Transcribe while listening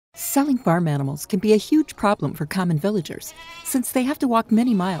Selling farm animals can be a huge problem for common villagers, since they have to walk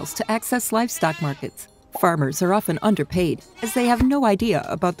many miles to access livestock markets. Farmers are often underpaid, as they have no idea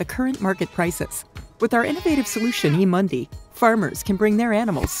about the current market prices. With our innovative solution, E Mandi, farmers can bring their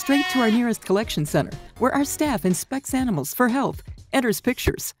animals straight to our nearest collection center, where our staff inspects animals for health, enters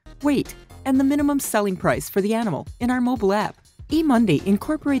pictures, weight, and the minimum selling price for the animal in our mobile app. E Mandi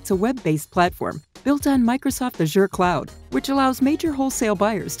incorporates a web-based platform built on Microsoft Azure Cloud, which allows major wholesale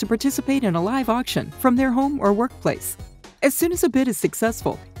buyers to participate in a live auction from their home or workplace. As soon as a bid is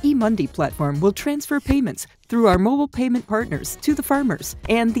successful, E Mandi platform will transfer payments through our mobile payment partners to the farmers,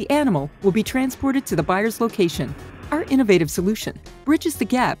 and the animal will be transported to the buyer's location. Our innovative solution bridges the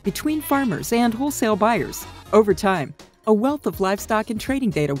gap between farmers and wholesale buyers. Over time, a wealth of livestock and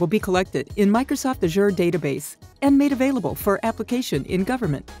trading data will be collected in Microsoft Azure database and made available for application in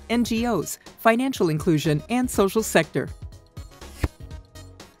government, NGOs, financial inclusion, and social sector.